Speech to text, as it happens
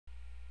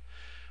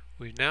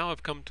We now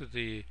have come to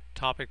the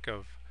topic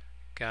of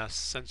gas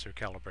sensor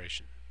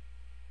calibration.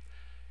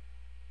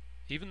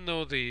 Even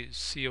though the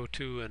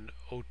CO2 and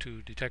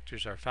O2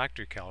 detectors are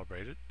factory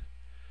calibrated,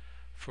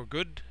 for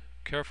good,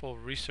 careful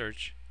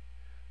research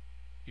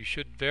you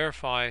should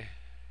verify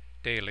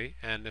daily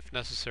and, if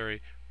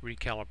necessary,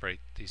 recalibrate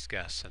these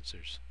gas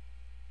sensors.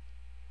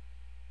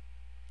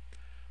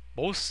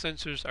 Both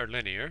sensors are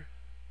linear,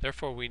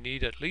 therefore we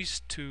need at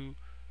least two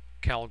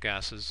cal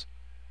gases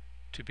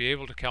to be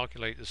able to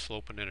calculate the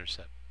slope and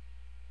intercept.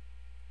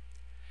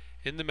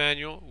 In the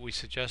manual, we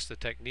suggest the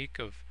technique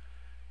of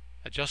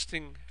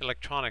adjusting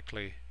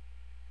electronically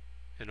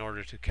in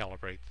order to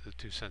calibrate the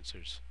two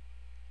sensors.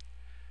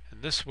 In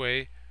this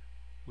way,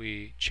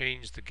 we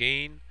change the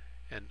gain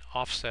and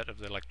offset of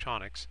the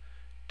electronics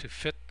to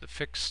fit the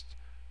fixed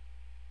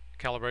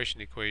calibration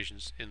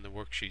equations in the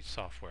worksheet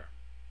software.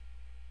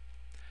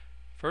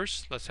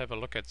 First, let's have a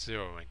look at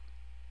zeroing.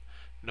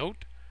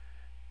 Note,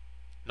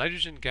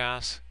 nitrogen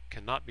gas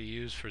cannot be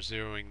used for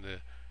zeroing the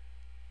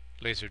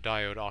laser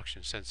diode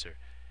oxygen sensor.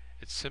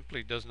 It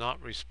simply does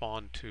not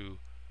respond to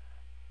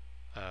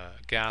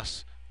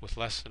gas with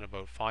less than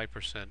about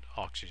 5%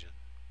 oxygen.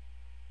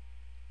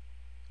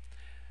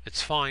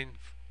 It's fine,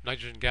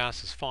 nitrogen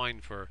gas is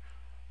fine for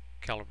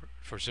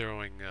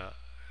zeroing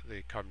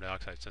the carbon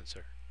dioxide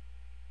sensor.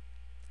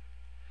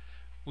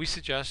 We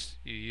suggest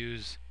you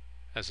use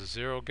as a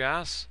zero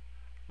gas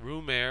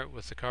room air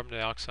with the carbon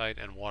dioxide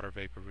and water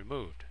vapor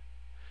removed.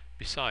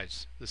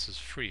 Besides, this is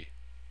free.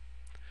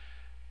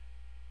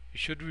 You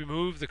should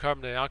remove the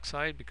carbon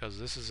dioxide because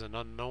this is an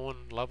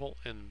unknown level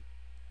in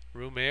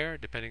room air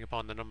depending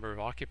upon the number of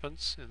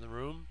occupants in the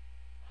room.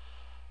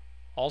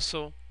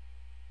 Also,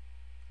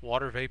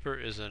 water vapor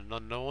is an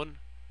unknown,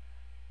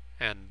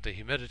 and the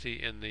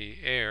humidity in the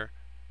air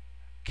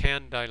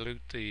can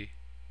dilute the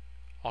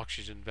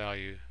oxygen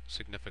value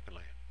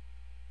significantly.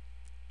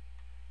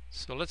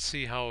 So let's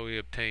see how we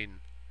obtain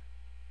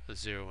a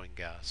zeroing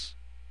gas.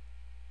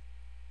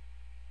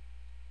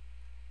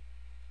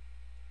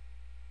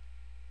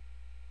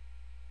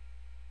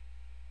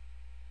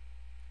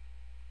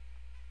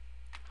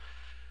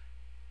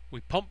 We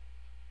pump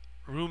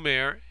room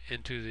air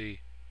into the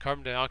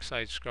carbon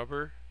dioxide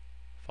scrubber,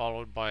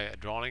 followed by a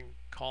drawing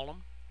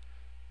column.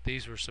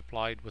 These were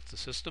supplied with the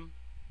system.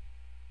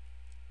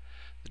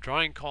 The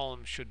drawing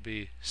column should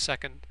be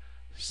second,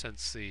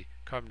 since the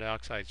carbon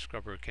dioxide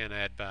scrubber can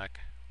add back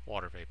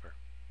water vapor.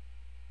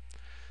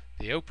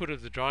 The output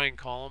of the drawing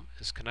column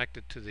is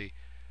connected to the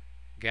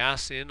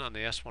gas in on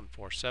the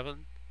S147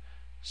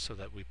 so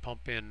that we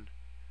pump in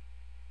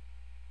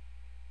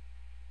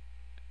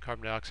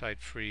carbon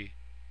dioxide free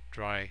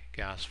dry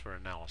gas for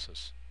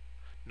analysis.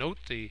 Note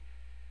the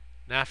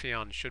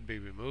naphthalene should be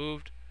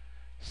removed,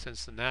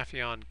 since the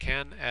naphthalene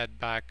can add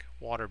back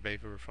water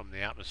vapor from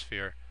the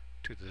atmosphere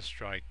to this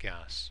dried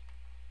gas.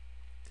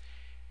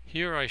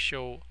 Here I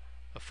show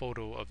a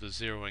photo of the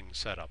zeroing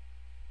setup.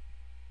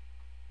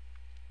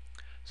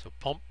 So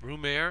pump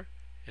room air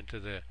into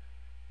the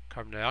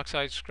carbon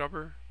dioxide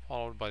scrubber,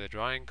 followed by the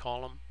drying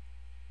column,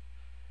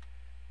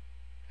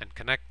 and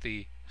connect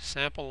the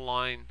sample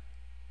line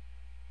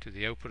to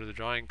the output of the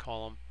drying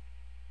column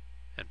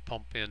and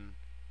pump in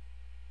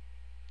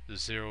the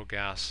zero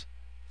gas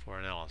for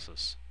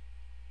analysis.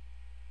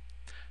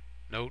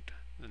 Note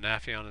the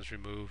naphthalene is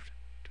removed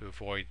to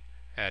avoid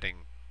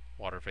adding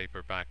water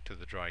vapor back to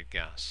the dried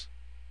gas.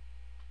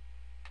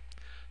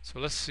 So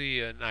let's see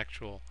an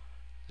actual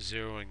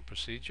zeroing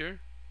procedure.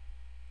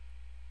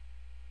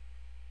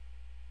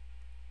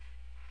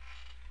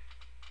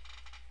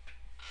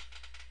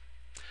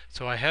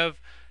 So I have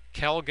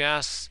cal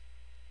gas,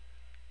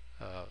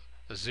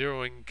 a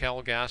zeroing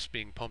cal gas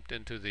being pumped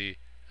into the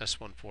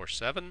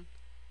S147, and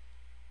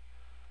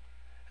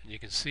you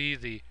can see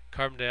the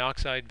carbon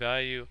dioxide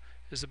value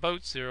is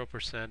about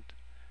 0%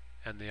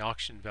 and the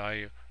oxygen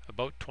value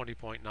about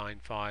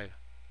 20.95,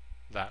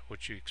 that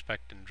which you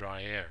expect in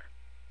dry air.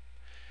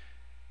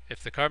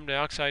 If the carbon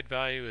dioxide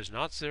value is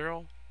not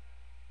zero,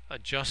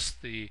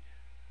 adjust the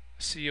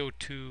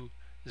CO2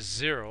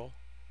 0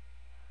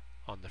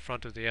 on the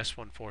front of the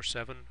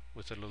S147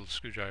 with a little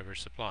screwdriver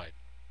supplied.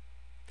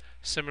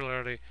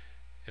 Similarly,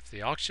 if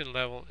the oxygen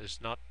level is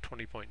not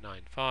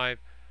 20.95,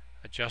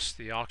 adjust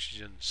the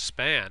oxygen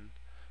span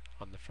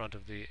on the front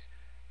of the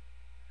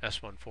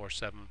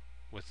S147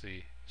 with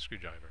the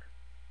screwdriver.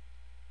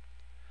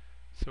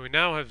 So we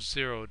now have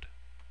zeroed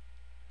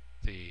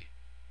the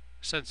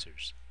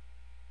sensors.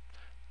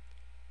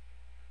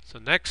 So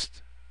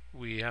next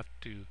we have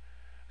to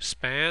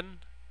span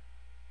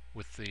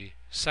with the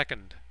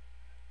second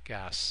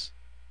gas,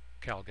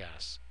 cal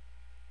gas.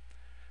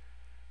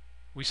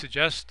 We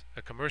suggest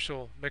a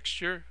commercial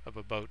mixture of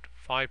about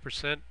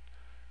 5%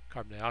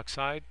 carbon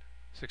dioxide,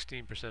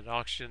 16%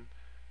 oxygen,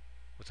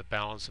 with a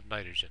balance of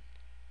nitrogen.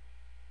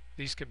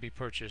 These can be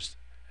purchased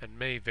and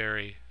may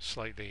vary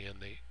slightly in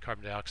the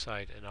carbon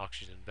dioxide and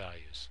oxygen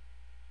values.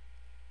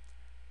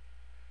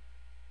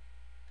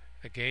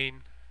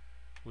 Again,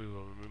 we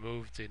will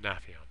remove the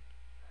naphthalene.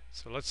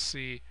 So let's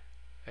see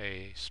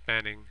a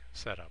spanning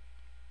setup.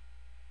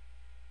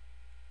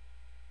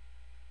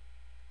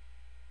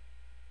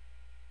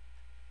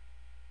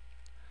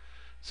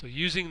 So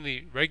using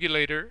the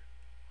regulator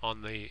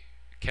on the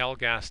cal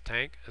gas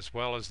tank as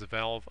well as the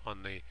valve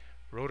on the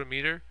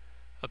rotometer,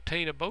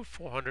 obtain about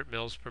 400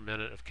 mils per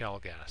minute of cal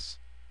gas.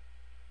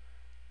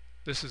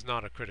 This is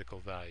not a critical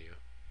value.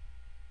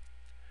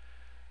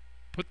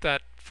 Put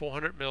that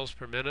 400 mils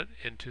per minute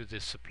into the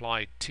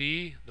supplied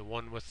T, the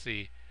one with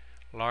the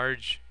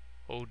large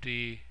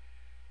OD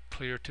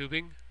clear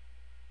tubing,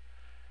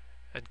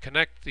 and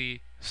connect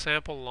the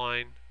sample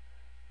line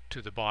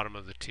to the bottom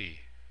of the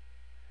T.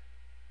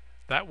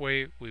 That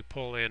way we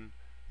pull in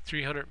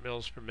 300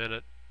 mils per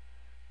minute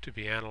to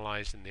be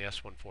analyzed in the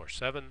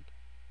S147.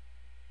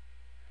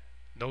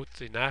 Note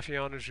the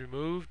Nafion is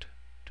removed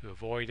to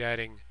avoid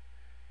adding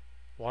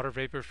water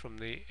vapor from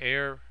the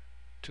air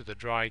to the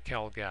dry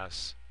cal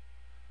gas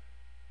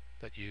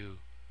that you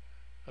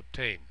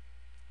obtain.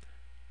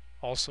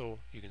 Also,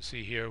 you can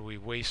see here we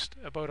waste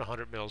about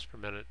 100 mils per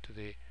minute to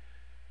the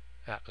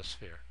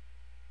atmosphere.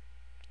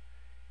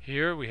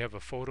 Here we have a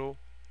photo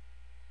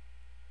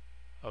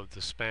of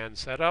the span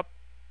setup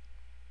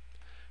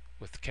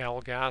with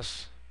cal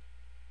gas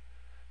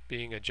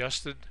being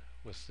adjusted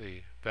with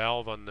the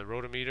valve on the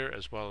rotometer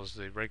as well as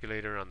the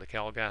regulator on the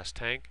cal gas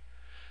tank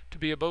to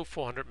be about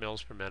 400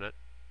 mils per minute.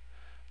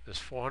 This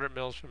 400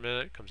 mils per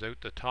minute comes out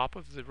the top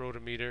of the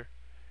rotometer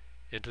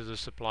into the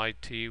supplied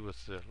T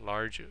with the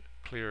large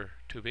clear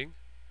tubing.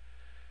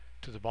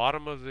 To the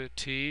bottom of the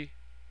T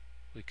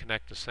we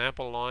connect a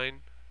sample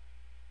line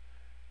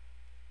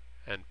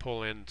and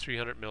pull in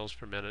 300 mils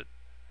per minute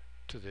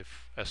to the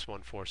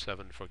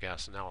S147 for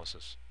gas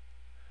analysis.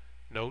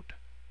 Note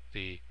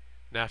the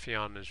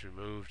Nafion is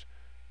removed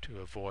to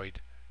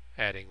avoid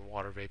adding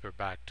water vapor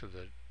back to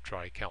the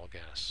dry cal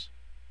gas.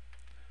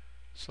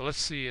 So let's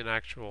see an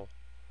actual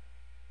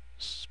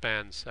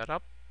span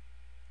setup.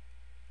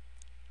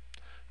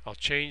 I'll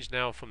change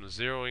now from the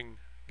zeroing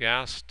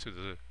gas to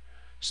the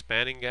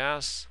spanning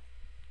gas.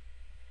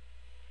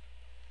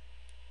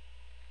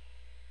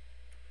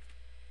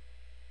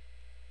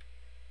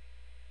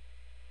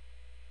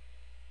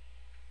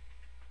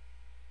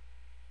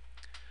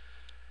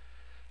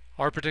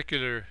 Our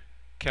particular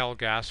cal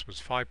gas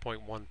was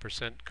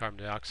 5.1%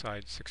 carbon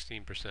dioxide,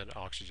 16%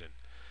 oxygen.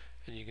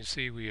 And you can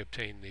see we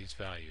obtain these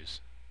values.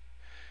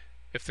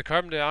 If the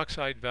carbon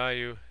dioxide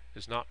value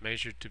is not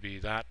measured to be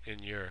that in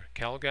your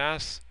cal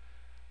gas,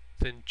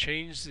 then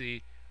change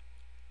the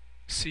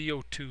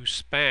CO2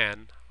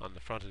 span on the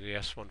front of the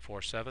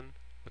S147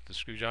 with the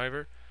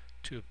screwdriver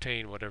to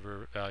obtain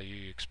whatever value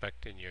you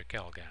expect in your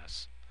cal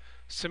gas.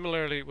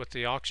 Similarly with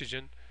the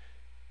oxygen,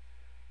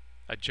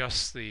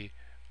 adjust the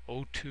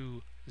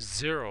O2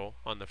 0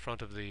 on the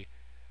front of the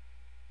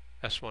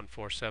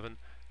S147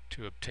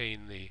 to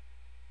obtain the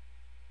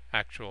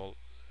actual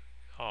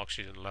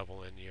oxygen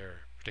level in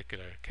your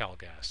particular cal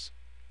gas.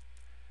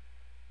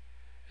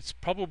 It's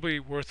probably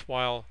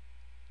worthwhile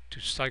to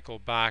cycle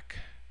back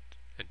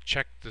and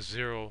check the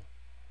zero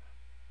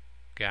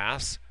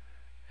gas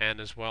and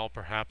as well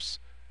perhaps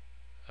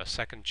a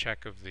second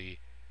check of the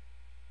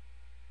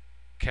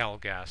cal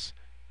gas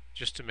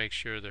just to make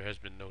sure there has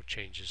been no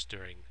changes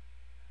during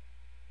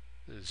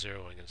the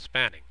zeroing and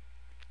spanning.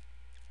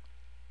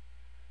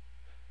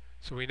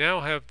 So we now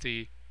have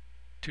the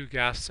two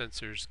gas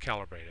sensors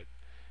calibrated.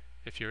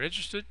 If you're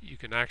interested, you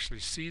can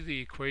actually see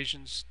the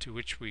equations to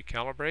which we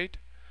calibrate.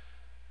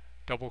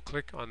 Double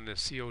click on the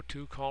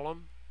CO2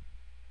 column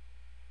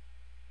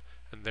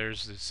and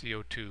there's the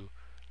CO2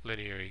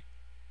 linear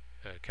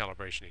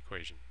calibration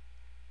equation.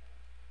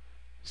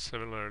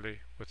 Similarly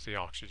with the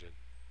oxygen,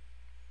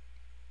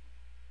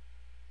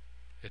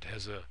 it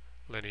has a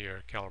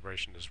linear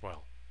calibration as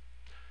well.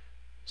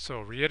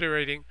 So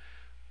reiterating,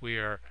 we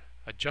are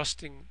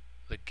adjusting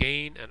the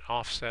gain and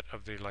offset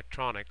of the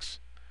electronics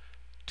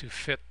to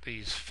fit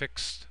these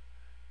fixed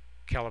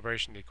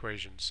calibration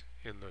equations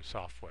in the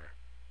software.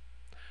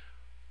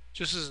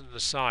 Just as an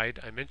aside,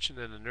 I mentioned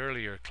in an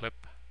earlier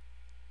clip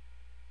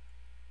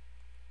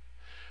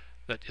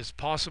that it's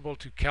possible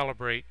to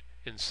calibrate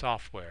in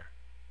software.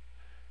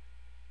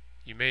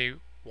 You may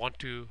want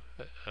to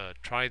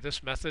try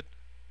this method.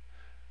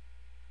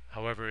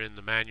 However, in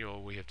the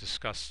manual we have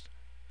discussed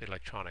the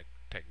electronic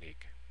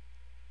technique.